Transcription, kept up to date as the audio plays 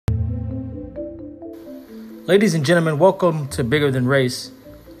Ladies and gentlemen, welcome to Bigger Than Race,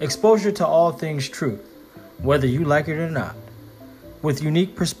 exposure to all things truth, whether you like it or not, with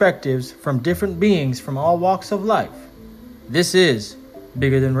unique perspectives from different beings from all walks of life. This is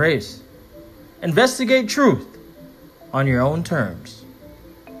Bigger Than Race. Investigate truth on your own terms.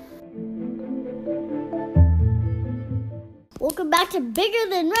 Welcome back to Bigger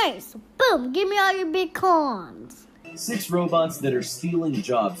Than Race. Boom, give me all your Bitcoins. 6 robots that are stealing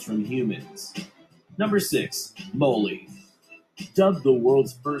jobs from humans. Number 6, Molly. Dubbed the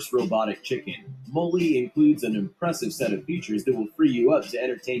world's first robotic chicken, Molly includes an impressive set of features that will free you up to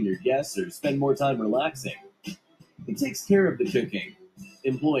entertain your guests or spend more time relaxing. It takes care of the cooking,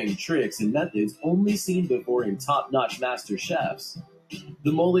 employing tricks and methods only seen before in top-notch master chefs.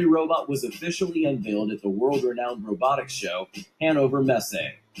 The Molly robot was officially unveiled at the world-renowned robotics show, Hannover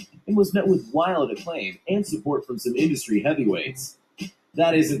Messe, and was met with wild acclaim and support from some industry heavyweights.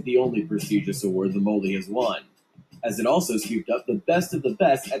 That isn't the only prestigious award the Molly has won, as it also scooped up the best of the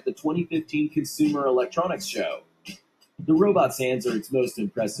best at the 2015 Consumer Electronics Show. The robot's hands are its most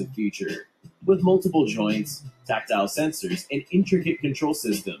impressive feature, with multiple joints, tactile sensors, and intricate control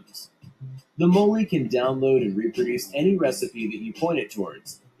systems. The Molly can download and reproduce any recipe that you point it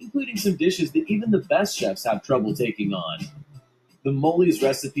towards, including some dishes that even the best chefs have trouble taking on. The Molly's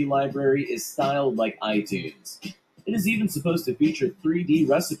recipe library is styled like iTunes. It is even supposed to feature 3D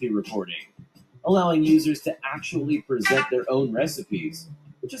recipe recording, allowing users to actually present their own recipes,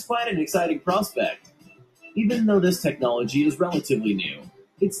 which is quite an exciting prospect. Even though this technology is relatively new,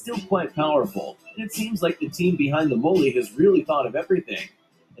 it's still quite powerful, and it seems like the team behind the Molly has really thought of everything,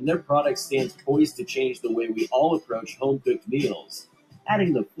 and their product stands poised to change the way we all approach home-cooked meals,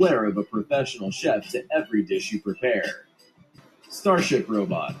 adding the flair of a professional chef to every dish you prepare. Starship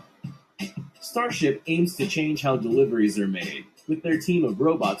Robot. Starship aims to change how deliveries are made, with their team of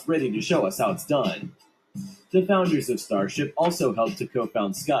robots ready to show us how it's done. The founders of Starship also helped to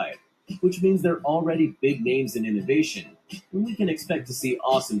co-found Skype, which means they're already big names in innovation, and we can expect to see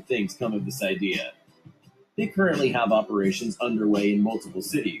awesome things come of this idea. They currently have operations underway in multiple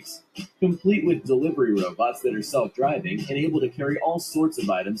cities, complete with delivery robots that are self-driving and able to carry all sorts of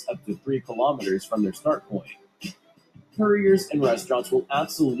items up to 3 kilometers from their start point. Couriers and restaurants will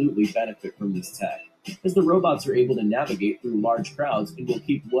absolutely benefit from this tech, as the robots are able to navigate through large crowds and will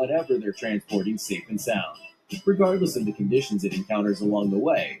keep whatever they're transporting safe and sound, regardless of the conditions it encounters along the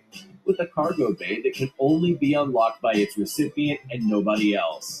way, with a cargo bay that can only be unlocked by its recipient and nobody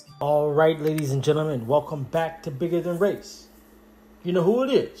else. All right, ladies and gentlemen, welcome back to Bigger Than Race. You know who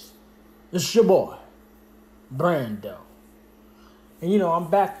it is. It's your boy, Brando. And I'm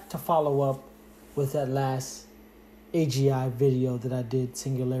back to follow up with that last AGI video that I did,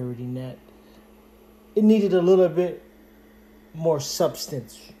 SingularityNET. It needed a little bit more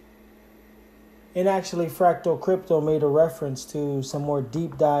substance. And actually, Crypto made a reference to some more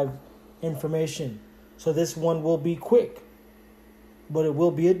deep dive information. So this one will be quick, but it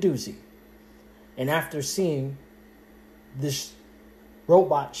will be a doozy. And after seeing this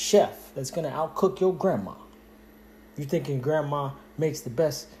robot chef that's going to outcook your grandma, you're thinking grandma makes the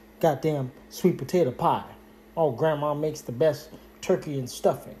best goddamn sweet potato pie. Oh, grandma makes the best turkey and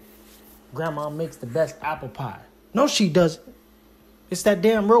stuffing. Grandma makes the best apple pie. No, she doesn't. It's that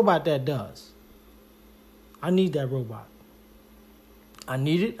damn robot that does. I need that robot. I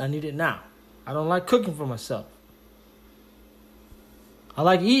need it. I need it now. I don't like cooking for myself. I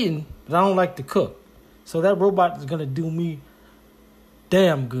like eating, but I don't like to cook. So that robot is going to do me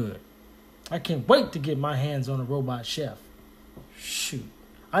damn good. I can't wait to get my hands on a robot chef. Shoot.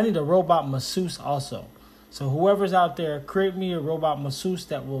 I need a robot masseuse also. So whoever's out there, create me a robot masseuse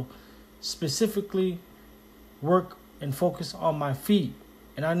that will specifically work and focus on my feet.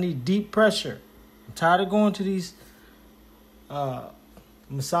 And I need deep pressure. I'm tired of going to these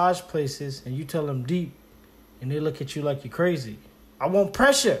massage places and you tell them deep and they look at you like you're crazy. I want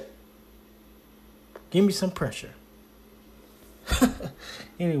pressure. Give me some pressure.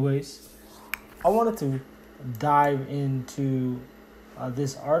 Anyways, I wanted to dive into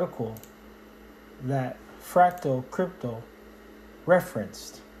this article that Crypto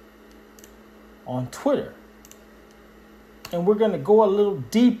referenced on Twitter. And we're going to go a little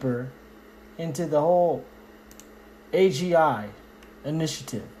deeper into the whole AGI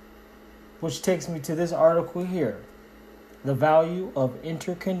initiative, which takes me to this article here, The Value of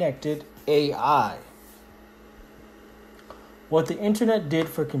Interconnected AI. What the internet did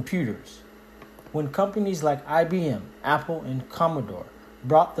for computers. When companies like IBM, Apple, and Commodore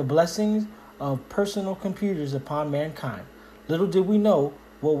brought the blessings of personal computers upon mankind, little did we know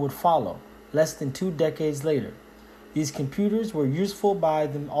what would follow less than 2 decades later. These computers were useful by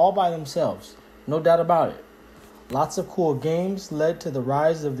themselves, no doubt about it. Lots of cool games led to the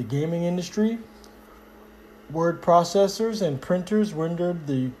rise of the gaming industry. Word processors and printers rendered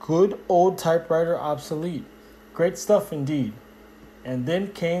the good old typewriter obsolete. Great stuff indeed. And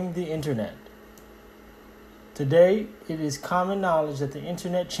then came the internet. Today, it is common knowledge that the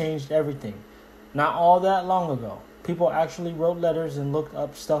internet changed everything. Not all that long ago, people actually wrote letters and looked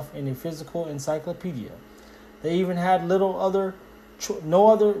up stuff in a physical encyclopedia. They even had little other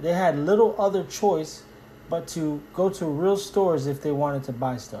choice but to go to real stores if they wanted to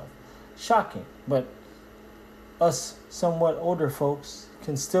buy stuff. Shocking, but us somewhat older folks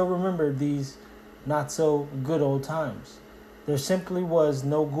can still remember these not so good old times. There simply was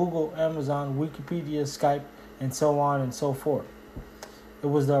no Google, Amazon, Wikipedia, Skype, and so on and so forth. It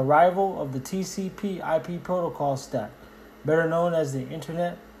was the arrival of the TCP/IP protocol stack, better known as the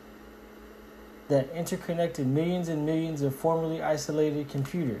Internet, that interconnected millions and millions of formerly isolated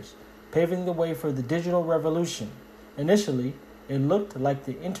computers, paving the way for the digital revolution. Initially, it looked like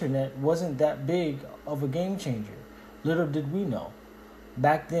the Internet wasn't that big of a game changer. Little did we know.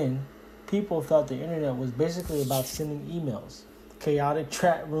 Back then, people thought the Internet was basically about sending emails, chaotic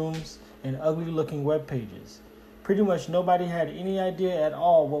chat rooms, and ugly-looking web pages. Pretty much nobody had any idea at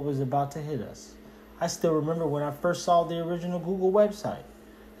all what was about to hit us. I still remember when I first saw the original Google website.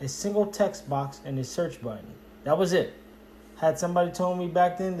 A single text box and a search button. That was it. Had somebody told me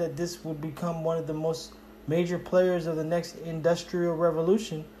back then that this would become one of the most major players of the next industrial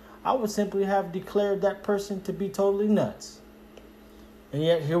revolution, I would simply have declared that person to be totally nuts. And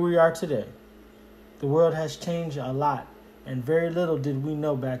yet here we are today. The world has changed a lot, and very little did we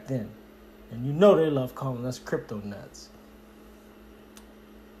know back then. And you know they love calling us crypto nuts.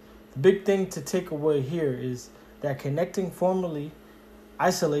 The big thing to take away here is that connecting formerly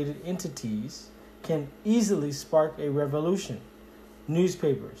isolated entities can easily spark a revolution.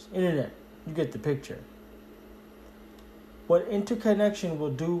 Newspapers, internet, you get the picture. What interconnection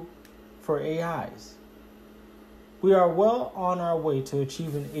will do for AIs. We are well on our way to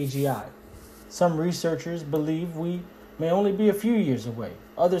achieving AGI. Some researchers believe we may only be a few years away.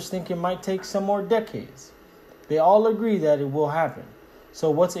 Others think it might take some more decades. They all agree that it will happen. So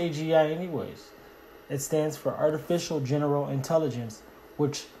what's AGI anyways? It stands for Artificial General Intelligence,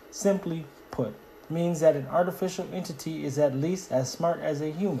 which simply put means that an artificial entity is at least as smart as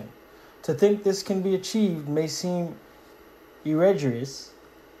a human. To think this can be achieved may seem egregious,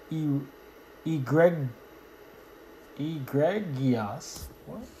 egregious,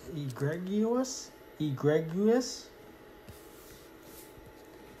 what? Egregious?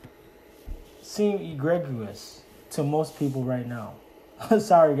 Seem egregious to most people right now.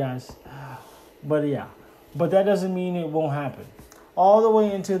 Sorry guys. But yeah. But that doesn't mean it won't happen. All the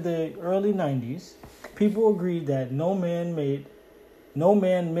way into the early 90s, people agreed that no man-made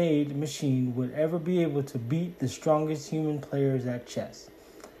machine would ever be able to beat the strongest human players at chess.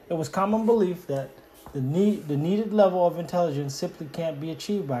 It was common belief that the needed level of intelligence simply can't be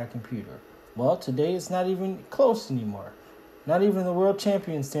achieved by a computer. Well, today it's not even close anymore. Not even the world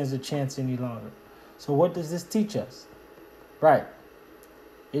champion stands a chance any longer. So what does this teach us? Right.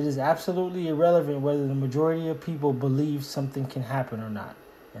 It is absolutely irrelevant whether the majority of people believe something can happen or not.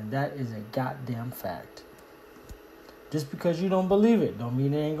 And that is a goddamn fact. Just because you don't believe it don't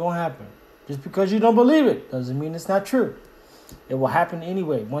mean it ain't gonna happen. Just because you don't believe it doesn't mean it's not true. It will happen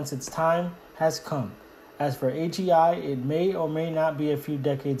anyway once its time has come. As for AGI, it may or may not be a few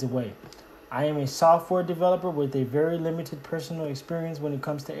decades away. I am a software developer with a very limited personal experience when it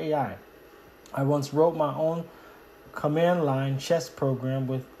comes to AI. I once wrote my own command line chess program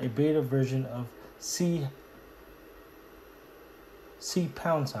with a beta version of C#.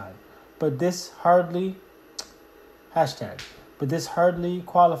 But this hardly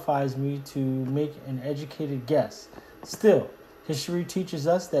qualifies me to make an educated guess. Still, history teaches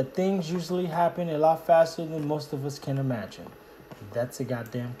us that things usually happen a lot faster than most of us can imagine. That's a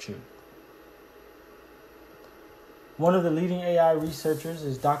goddamn truth. One of the leading AI researchers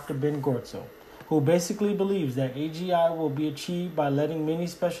is Dr. Ben Gortzel, who basically believes that AGI will be achieved by letting many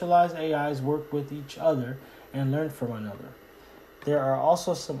specialized AIs work with each other and learn from one another. There are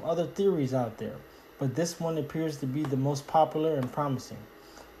also some other theories out there, but this one appears to be the most popular and promising.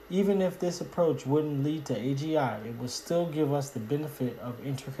 Even if this approach wouldn't lead to AGI, it would still give us the benefit of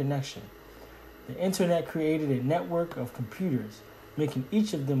interconnection. The internet created a network of computers, making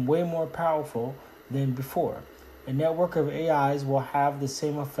each of them way more powerful than before. A network of AIs will have the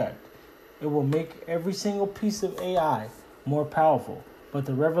same effect. It will make every single piece of AI more powerful, but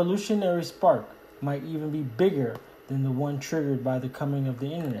the revolutionary spark might even be bigger than the one triggered by the coming of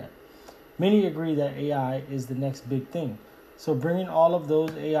the internet. Many agree that AI is the next big thing. So bringing all of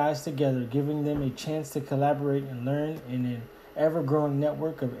those AIs together, giving them a chance to collaborate and learn in an ever-growing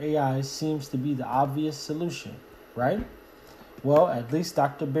network of AIs seems to be the obvious solution, right? Well, at least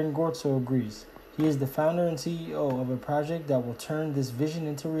Dr. Ben Gortzo agrees. He is the founder and CEO of a project that will turn this vision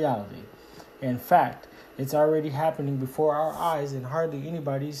into reality. In fact, it's already happening before our eyes and hardly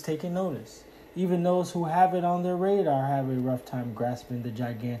anybody is taking notice. Even those who have it on their radar have a rough time grasping the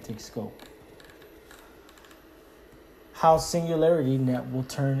gigantic scope. How SingularityNET will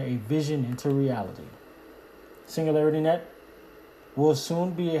turn a vision into reality. SingularityNET will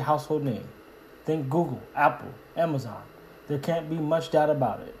soon be a household name. Think Google, Apple, Amazon. There can't be much doubt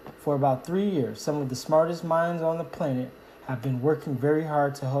about it. For about 3 years, some of the smartest minds on the planet have been working very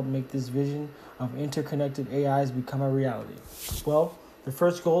hard to help make this vision of interconnected AIs become a reality. Well, the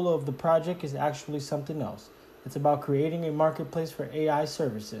first goal of the project is actually something else. It's about creating a marketplace for AI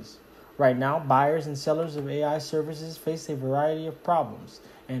services. Right now, buyers and sellers of AI services face a variety of problems,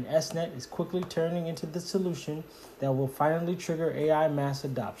 and SNET is quickly turning into the solution that will finally trigger AI mass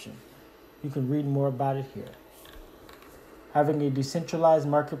adoption. You can read more about it here. Having a decentralized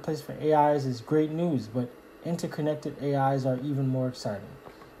marketplace for AIs is great news, but interconnected AIs are even more exciting.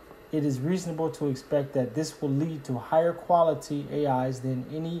 It is reasonable to expect that this will lead to higher quality AIs than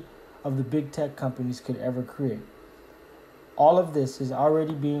any of the big tech companies could ever create. All of this is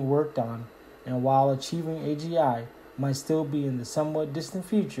already being worked on, and while achieving AGI might still be in the somewhat distant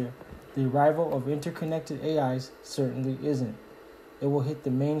future, the arrival of interconnected AIs certainly isn't. It will hit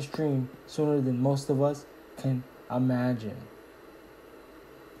the mainstream sooner than most of us can imagine.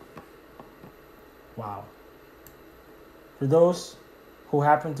 Wow. For those who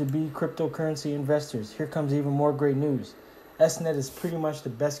happen to be cryptocurrency investors, here comes even more great news. SNET is pretty much the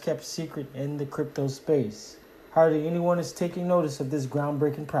best kept secret in the crypto space. Hardly anyone is taking notice of this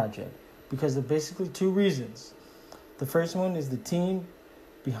groundbreaking project because of basically two reasons. The first one is the team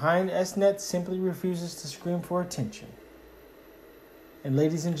behind SNET simply refuses to scream for attention. And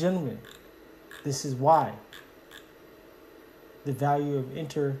ladies and gentlemen, this is why the value of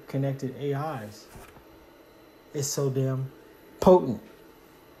interconnected AIs is so damn potent.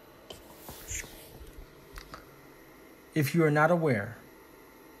 If you are not aware,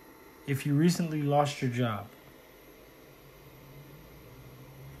 if you recently lost your job,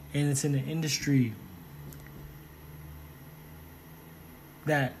 and it's in an industry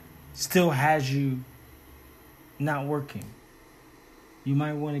that still has you not working, you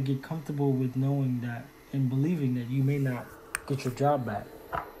might want to get comfortable with knowing that and believing that you may not get your job back.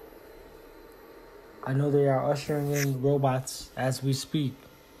 I know they are ushering in robots as we speak.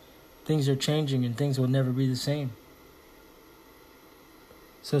 Things are changing and things will never be the same.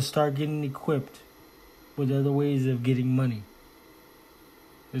 So start getting equipped with other ways of getting money.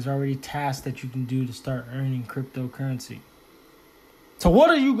 There's already tasks that you can do to start earning cryptocurrency. So what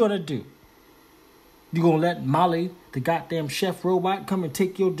are you going to do? You going to let Molly, the goddamn chef robot, come and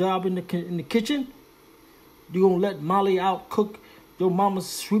take your job in the kitchen? You going to let Molly out cook your mama's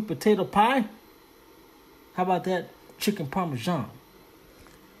sweet potato pie? How about that chicken parmesan?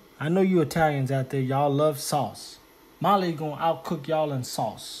 I know you Italians out there, y'all love sauce. Molly going to outcook y'all in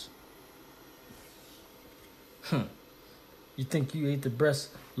sauce. You think you ate the best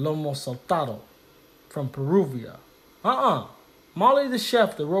lomo saltado from Peruvia? Molly the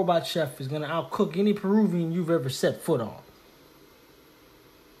chef, the robot chef, is going to outcook any Peruvian you've ever set foot on.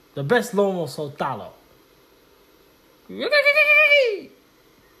 The best lomo saltado.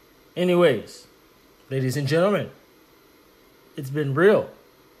 Anyways, ladies and gentlemen, it's been real.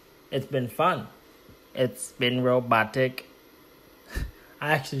 It's been fun. It's been robotic.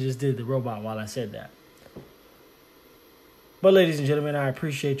 I actually just did the robot while I said that. But ladies and gentlemen, I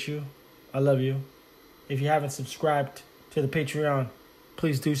appreciate you. I love you. If you haven't subscribed to the Patreon,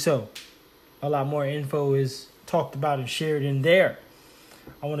 please do so. A lot more info is talked about and shared in there.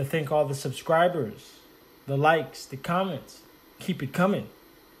 I want to thank all the subscribers, the likes, the comments. Keep it coming.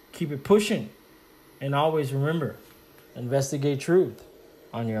 Keep it pushing. And always remember, investigate truth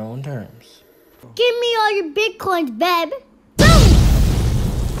on your own terms. Give me all your bitcoins, babe.